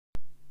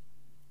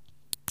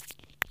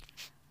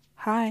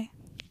Hi.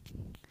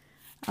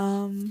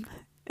 Is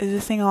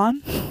this thing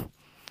on?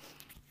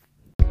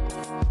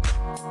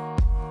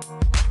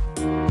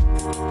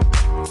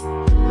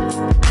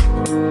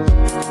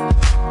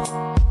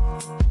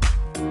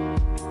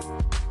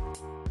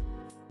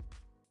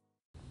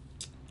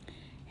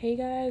 Hey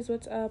guys,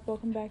 what's up?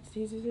 Welcome back to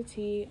Teasers of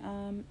Tea.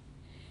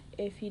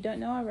 If you don't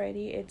know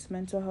already, it's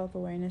Mental Health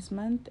Awareness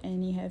Month,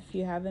 and if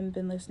you haven't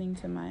been listening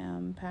to my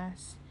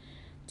past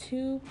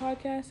two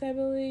podcasts, I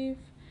believe,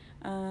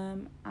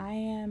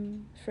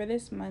 for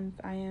this month,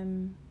 I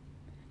am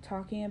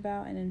talking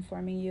about and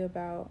informing you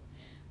about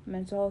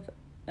mental health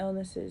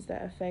illnesses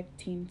that affect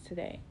teens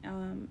today.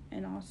 And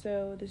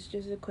also, this is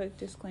just a quick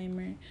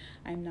disclaimer.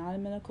 I'm not a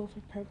medical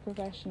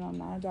professional. I'm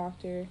not a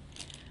doctor.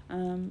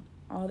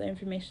 All the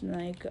information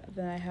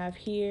that I have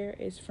here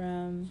is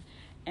from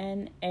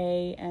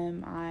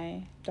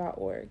NAMI.org.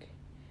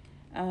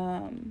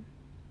 And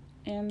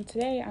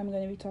today I'm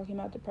going to be talking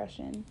about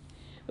depression,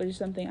 which is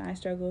something I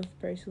struggle with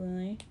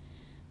personally.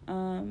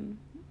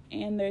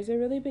 And there's a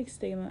really big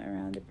stigma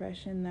around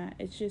depression that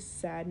it's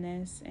just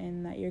sadness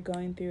and that you're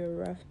going through a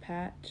rough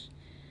patch.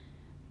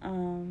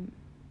 And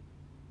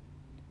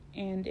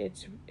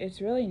it's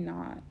really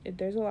not.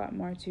 There's a lot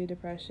more to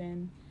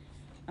depression.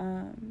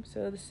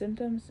 So the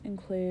symptoms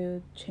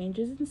include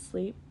changes in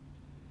sleep,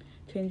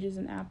 changes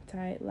in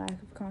appetite, lack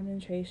of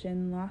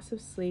concentration, loss of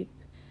sleep,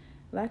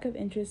 lack of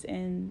interest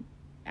in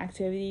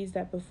activities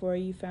that before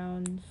you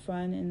found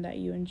fun and that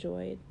you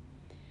enjoyed,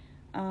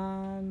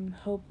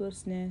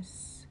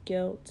 hopelessness,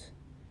 guilt,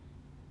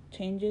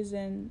 changes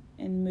in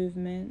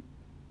movement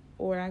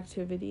or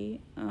activity.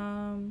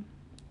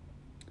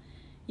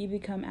 You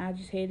become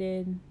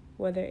agitated,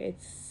 whether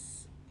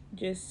it's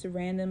just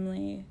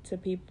randomly to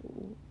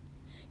people.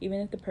 Even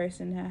if the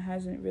person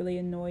hasn't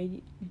really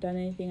done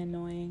anything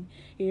annoying,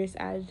 you're just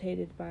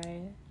agitated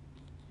by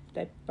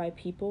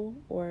people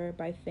or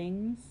by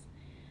things.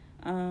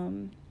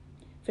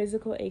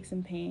 Physical aches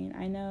and pain.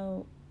 I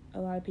know a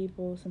lot of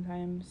people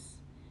sometimes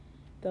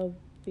they'll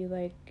be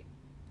like,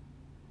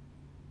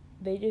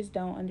 they just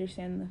don't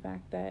understand the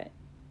fact that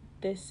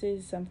this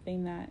is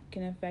something that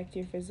can affect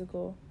your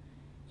physical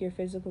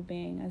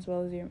being as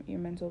well as your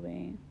mental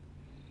being.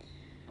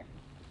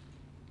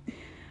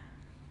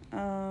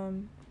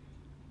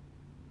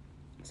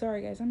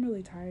 Sorry guys, I'm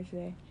really tired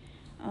today.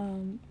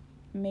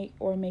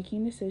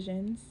 Making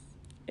decisions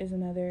is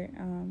another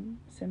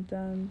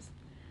symptoms.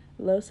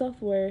 Low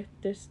self-worth,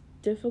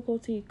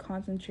 difficulty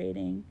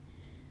concentrating.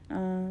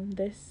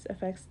 This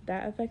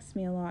affects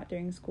me a lot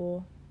during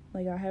school.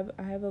 Like I have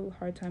a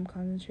hard time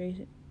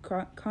concentrating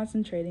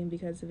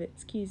because of it.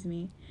 Excuse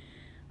me.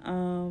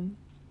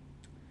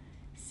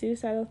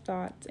 Suicidal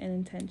thoughts and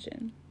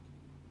intention.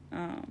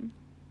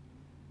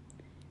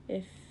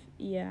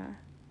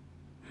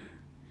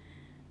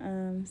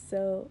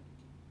 So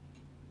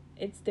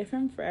it's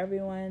different for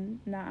everyone.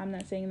 I'm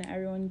not saying that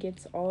everyone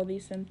gets all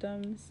these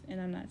symptoms,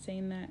 and I'm not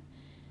saying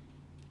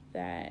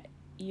that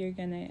you're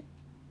gonna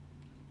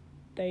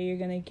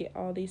get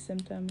all these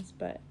symptoms,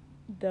 but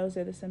those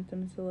are the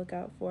symptoms to look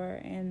out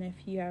for. And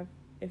if you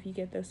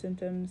get those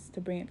symptoms,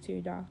 to bring it to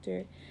your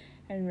doctor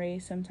and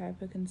raise some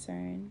type of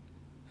concern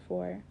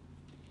for.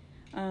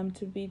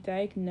 To be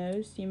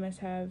diagnosed, you must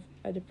have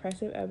a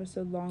depressive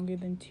episode longer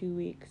than 2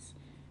 weeks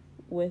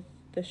with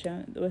the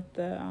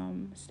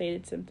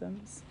stated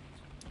symptoms.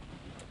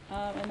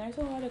 And there's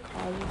a lot of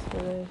causes for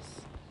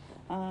this.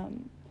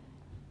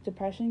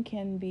 Depression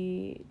can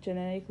be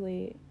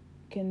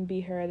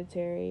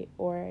hereditary,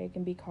 or it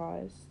can be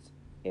caused,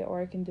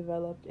 or it can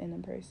develop in a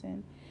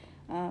person.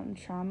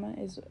 Trauma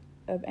is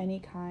of any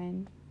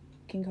kind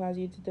can cause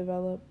you to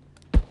develop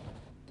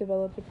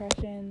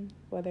depression,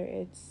 whether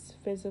it's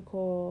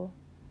physical,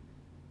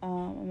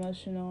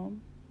 emotional,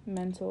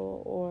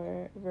 mental,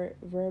 or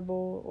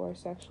verbal or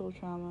sexual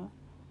trauma.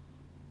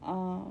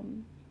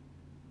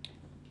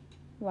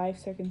 Life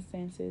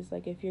circumstances,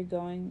 like if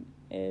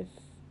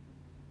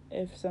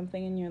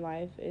something in your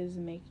life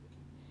isn't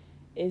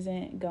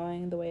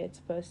going the way it's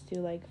supposed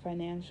to, like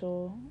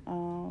financial,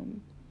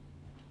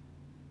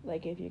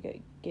 like if your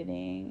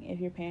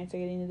parents are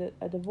getting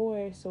a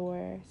divorce,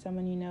 or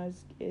someone you know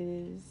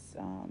is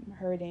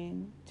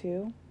hurting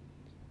too.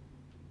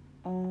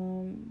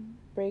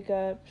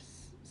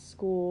 Breakups,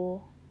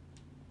 school,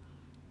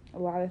 a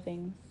lot of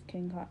things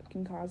can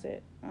cause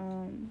it.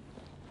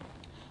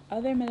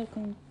 Other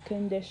medical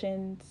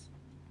conditions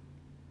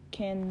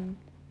can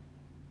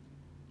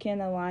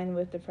align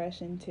with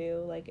depression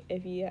too. Like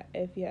if you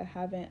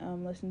haven't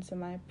listened to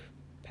my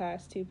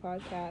past two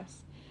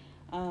podcasts,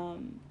 a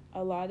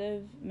lot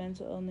of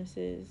mental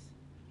illnesses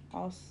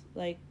also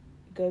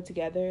go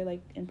together.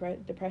 Like in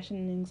depression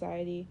and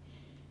anxiety,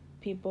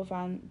 people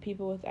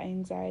with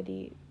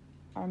anxiety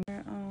are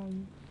more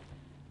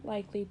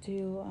likely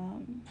to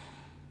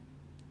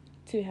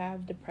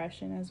have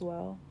depression as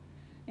well,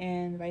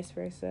 and vice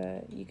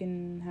versa. You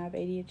can have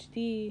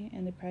ADHD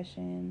and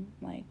depression.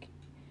 Like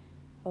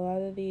a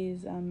lot of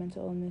these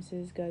mental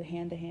illnesses go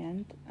hand to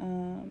hand.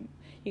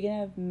 You can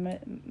have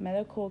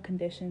medical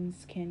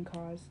conditions can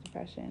cause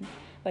depression,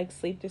 like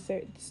sleep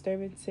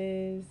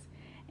disturbances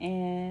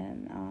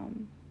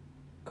and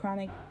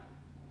chronic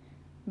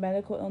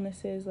medical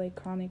illnesses like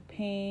chronic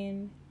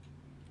pain,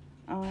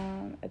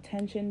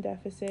 attention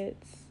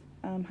deficits,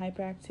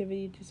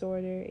 hyperactivity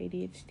disorder,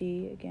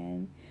 ADHD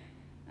again,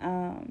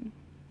 and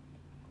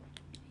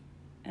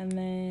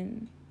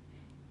then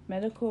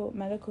medical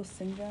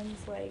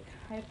syndromes like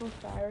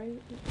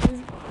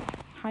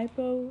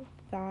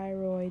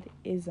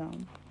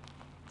hypothyroidism.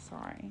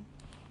 Sorry.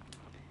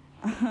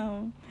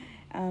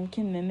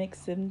 Can mimic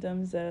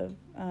symptoms of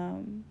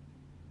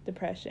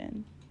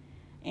depression,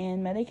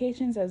 and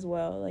medications as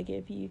well. Like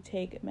if you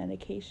take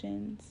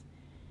medications,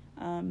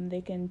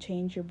 they can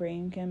change your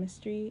brain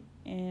chemistry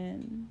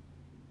and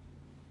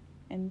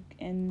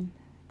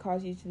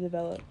cause you to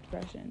develop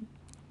depression.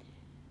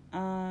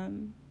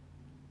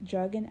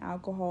 Drug and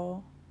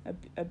alcohol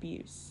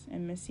abuse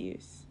and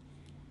misuse.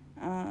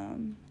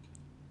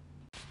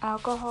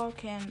 Alcohol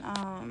can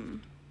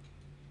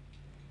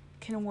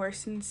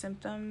worsen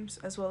symptoms,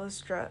 as well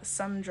as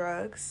some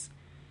drugs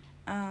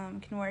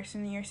can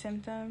worsen your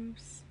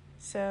symptoms.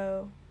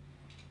 So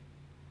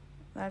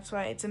that's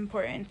why it's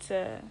important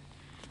to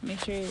make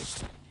sure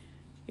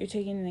you're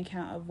taking into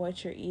account of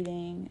what you're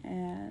eating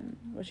and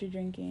what you're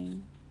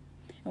drinking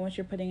and what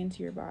you're putting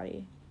into your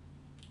body.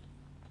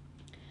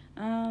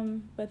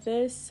 But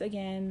this,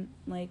 again,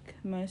 like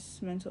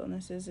most mental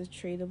illnesses, is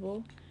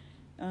treatable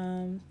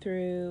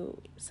through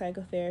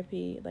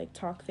psychotherapy, like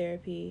talk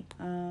therapy,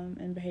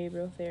 and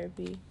behavioral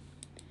therapy.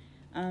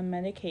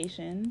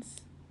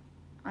 Medications.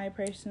 I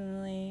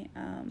personally,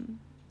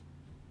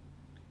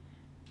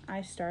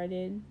 I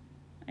started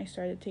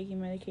taking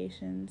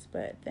medications,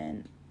 but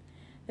then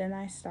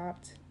I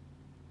stopped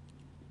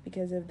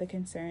because of the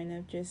concern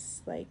of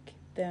just like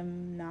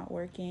them not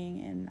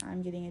working, and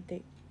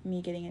me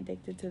getting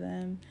addicted to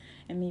them,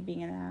 and me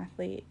being an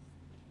athlete.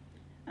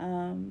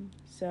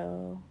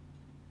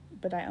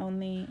 But I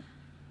only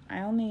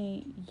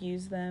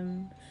use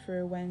them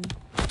for when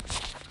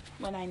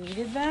I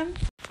needed them,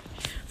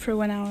 for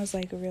when I was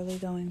like really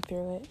going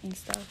through it and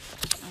stuff.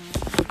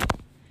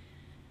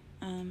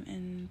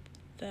 And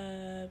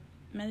the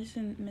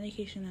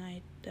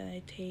medication that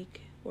I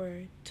take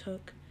or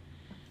took,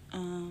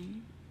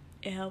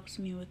 it helps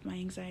me with my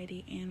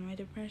anxiety and my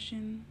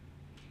depression.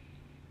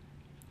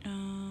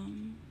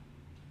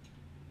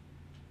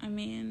 I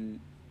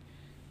mean,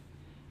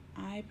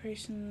 I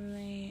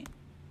personally,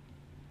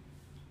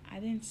 I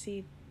didn't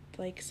see,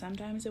 like,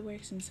 sometimes it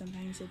works and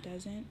sometimes it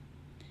doesn't,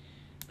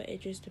 but it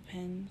just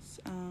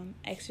depends.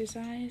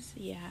 Exercise,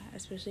 yeah,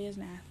 especially as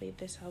an athlete,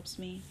 this helps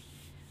me,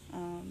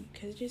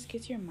 because it just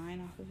gets your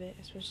mind off of it,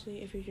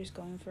 especially if you're just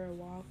going for a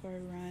walk or a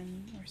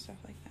run or stuff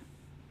like that.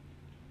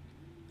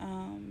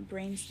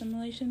 Brain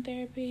stimulation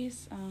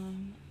therapies,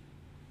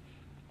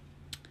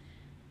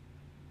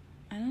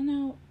 I don't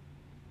know,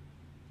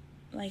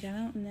 I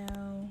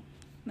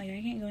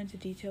can't go into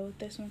detail with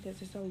this one because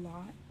it's a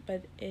lot,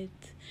 but it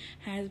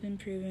has been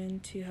proven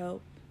to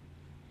help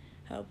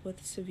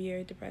with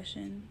severe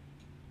depression.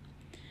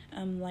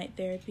 Light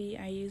therapy,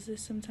 I use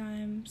this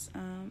sometimes.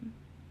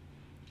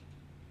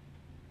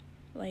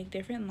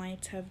 Different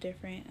lights have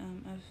different,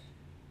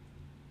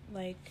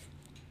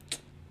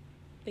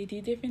 they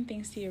do different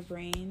things to your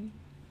brain.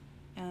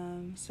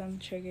 Some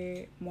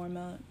trigger more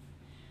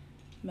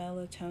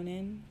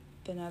melatonin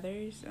than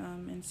others,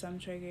 and some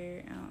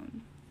trigger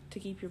to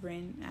keep your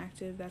brain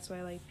active. That's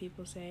why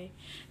people say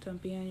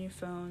don't be on your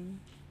phone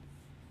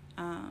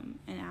an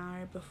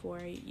hour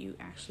before you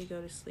actually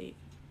go to sleep,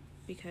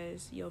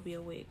 because you'll be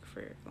awake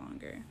for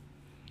longer.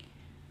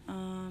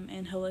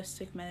 And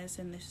holistic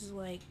medicine, this is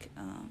like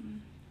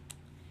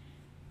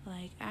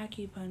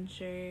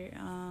acupuncture,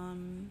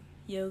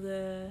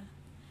 yoga,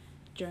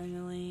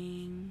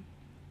 journaling,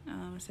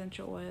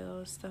 essential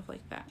oils, stuff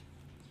like that.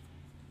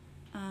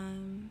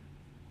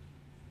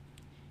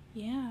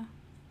 Yeah,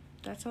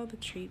 that's all the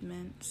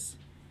treatments.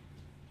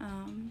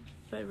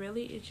 But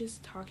really, it's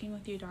just talking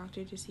with your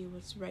doctor to see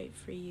what's right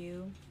for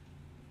you,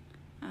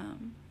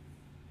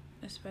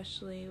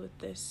 especially with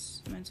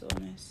this mental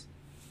illness.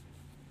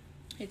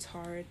 It's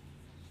hard.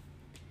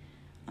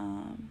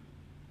 And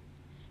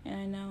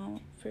I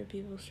know for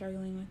people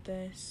struggling with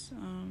this,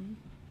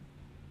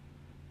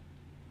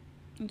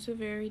 it's a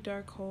very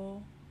dark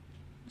hole,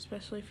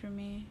 especially for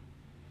me.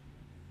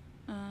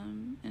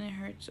 And it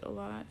hurts a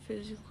lot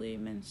physically,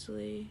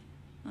 mentally,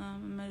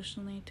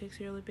 emotionally. It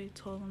takes a really big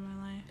toll on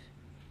my life.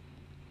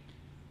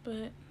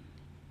 But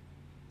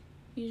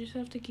you just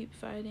have to keep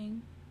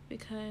fighting,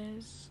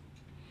 because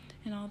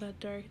in all that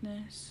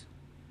darkness,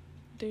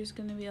 there's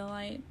gonna be a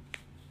light.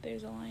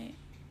 There's a light.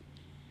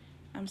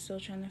 I'm still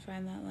trying to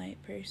find that light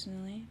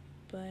personally,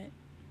 but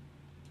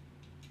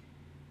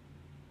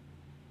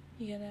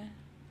you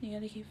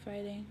gotta keep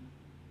fighting.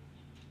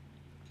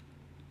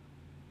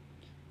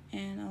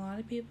 And a lot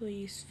of people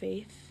use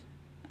faith,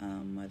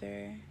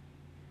 whether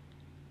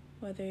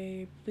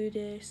you're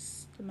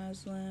Buddhist,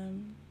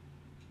 Muslim,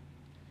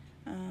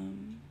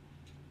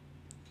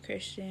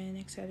 Christian,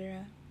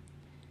 etc.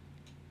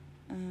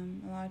 A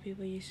lot of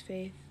people use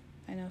faith.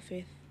 I know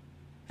faith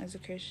as a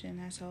Christian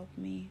has helped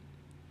me.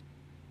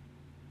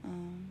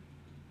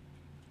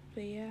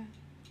 But yeah,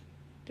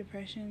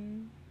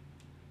 depression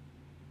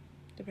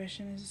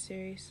is a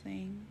serious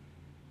thing.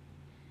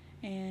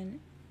 And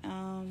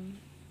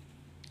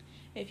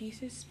if you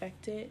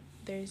suspect it,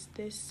 there's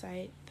this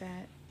site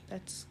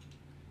that's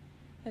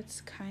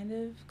kind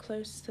of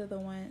close to the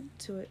one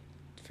to it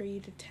for you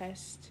to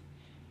test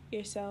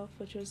yourself,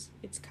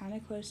 it's kind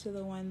of close to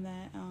the one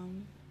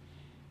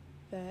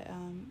that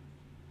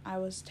I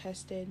was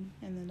tested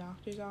in the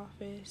doctor's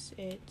office.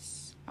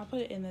 I'll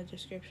put it in the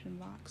description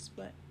box,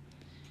 but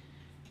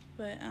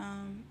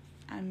I'm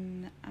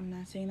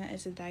not saying that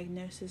it's a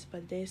diagnosis,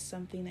 but it is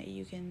something that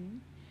you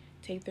can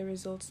take the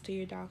results to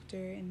your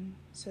doctor, and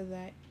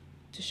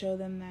to show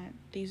them that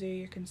these are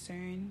your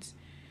concerns,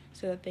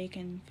 so that they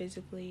can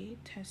physically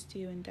test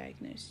you and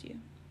diagnose you.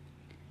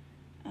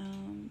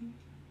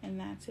 And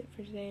that's it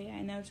for today.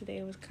 I know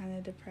today was kind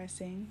of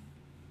depressing.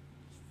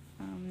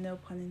 No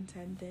pun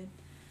intended.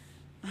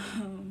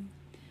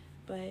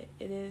 But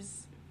it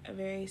is a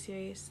very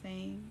serious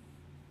thing.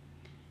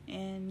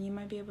 And you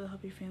might be able to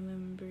help your family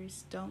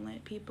members. Don't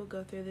let people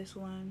go through this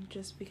alone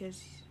just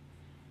because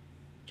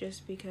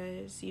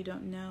you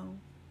don't know.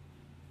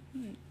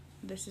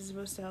 This is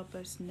supposed to help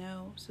us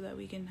know so that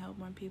we can help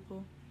more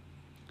people.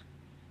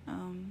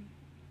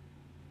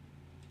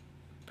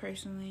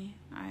 Personally,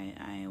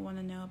 I want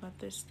to know about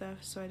this stuff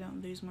so I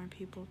don't lose more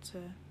people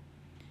to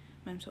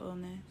mental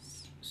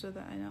illness, so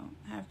that I don't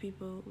have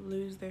people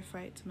lose their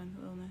fight to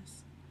mental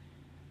illness.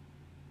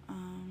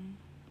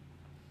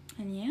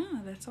 And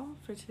yeah, that's all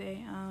for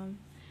today.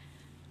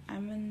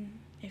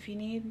 If you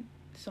need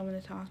someone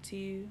to talk to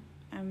you,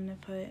 I'm gonna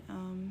put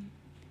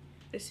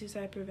the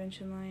suicide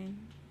prevention line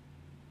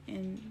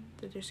in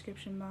the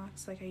description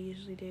box, like I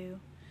usually do,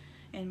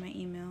 and my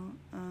email.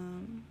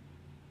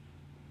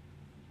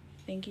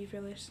 Thank you for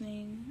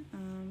listening.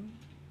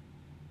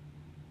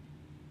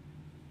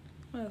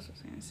 What else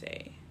was I gonna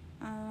say?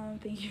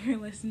 Thank you for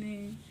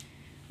listening.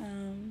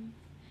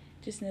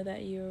 Just know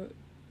that you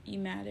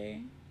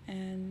matter,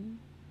 and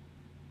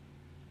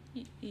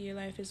your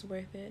life is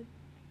worth it.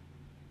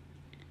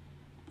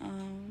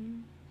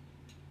 And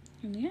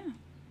yeah,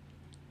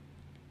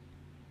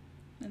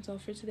 that's all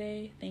for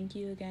today. Thank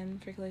you again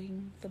for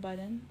clicking the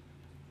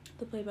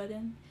play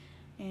button,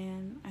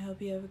 and I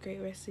hope you have a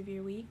great rest of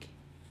your week.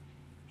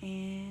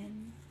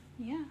 And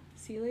yeah,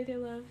 see you later,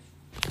 love.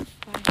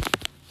 Bye.